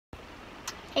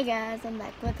Hey guys, I'm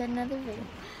back with another video.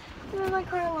 I'm in my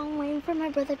car alone waiting for my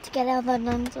brother to get out of the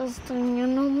dental store. You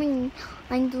know me,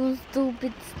 I do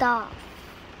stupid stuff.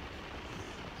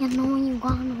 You know you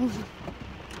wanna.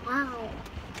 Ow.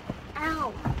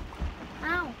 Ow.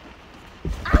 Ow.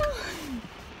 Ow.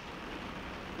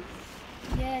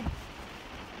 Good.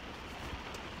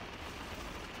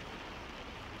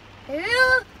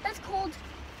 Ew, that's cold.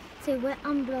 It's a wet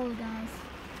umbrella, guys.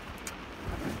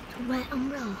 It's a wet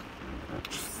umbrella.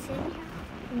 Just sit here,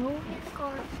 move in the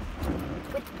car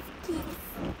with the keys.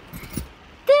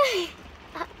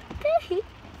 I'm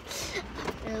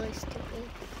really stupid.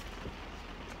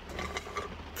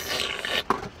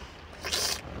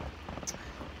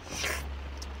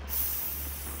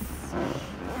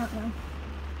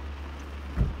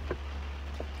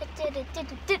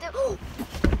 Oh.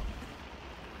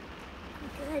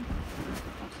 Good.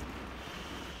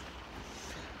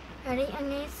 Ready? I'm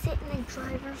gonna sit in the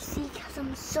driver's seat because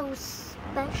I'm so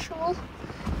special.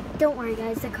 Don't worry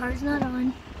guys, the car's not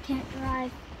on. Can't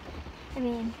drive. I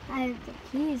mean, I have the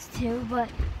keys too, but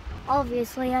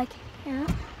obviously I can't.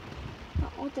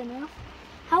 Not old enough.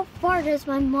 How far does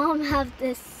my mom have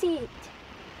this seat?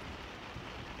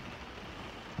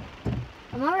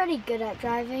 I'm already good at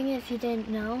driving if you didn't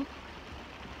know.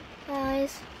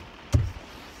 Guys.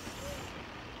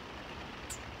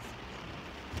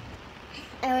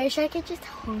 I wish I could just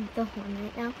honk the horn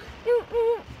right now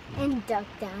and duck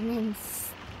down and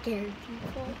scare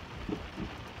people.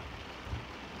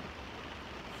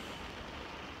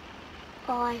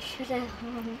 Oh, I should have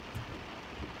honked.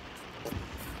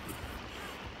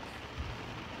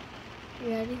 You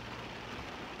ready?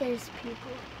 There's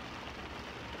people.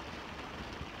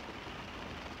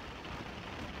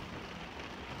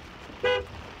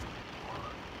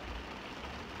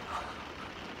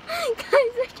 Guys,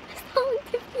 I just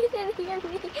honked if you didn't hear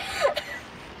me.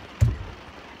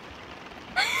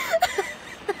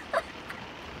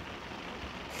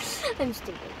 I'm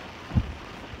stupid.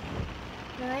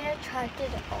 Now I attracted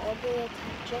all the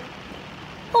attention.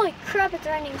 Holy crap, it's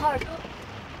raining hard.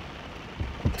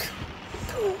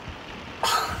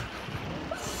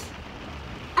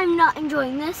 I'm not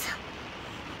enjoying this.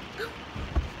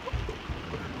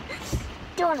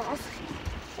 Don't ask.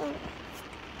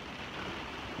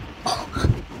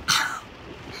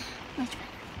 Much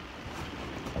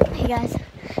better. Hey guys,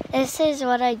 this is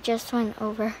what I just went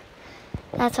over.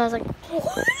 That's why I was like,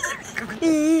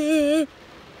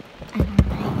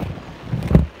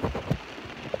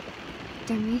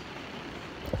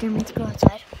 dare me to go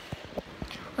outside.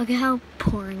 Look at how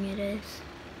pouring it is.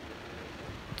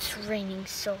 It's raining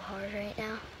so hard right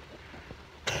now.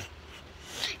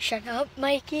 Shut up,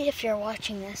 Mikey, if you're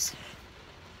watching this.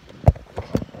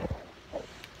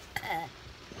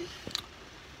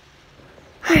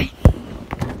 Alright.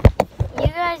 You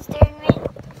guys dared me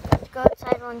to go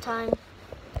outside one time.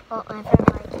 Well, my friend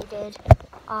Mikey did,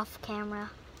 off camera.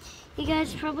 You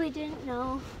guys probably didn't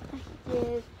know I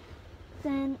did.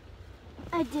 Then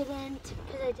I didn't,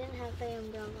 because I didn't have the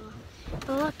umbrella.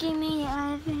 But lucky me,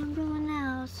 I have the umbrella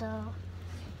now, so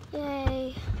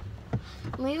yay.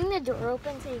 I'm leaving the door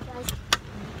open so you guys.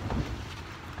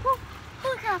 Oh,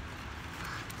 holy crap.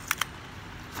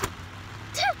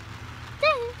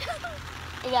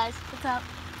 Hey guys, what's up?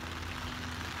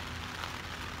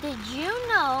 Did you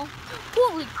know?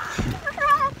 Holy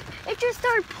crap! It just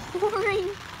started pouring.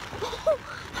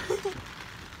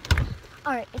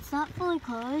 Alright, it's not fully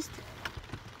closed.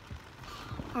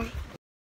 Alright.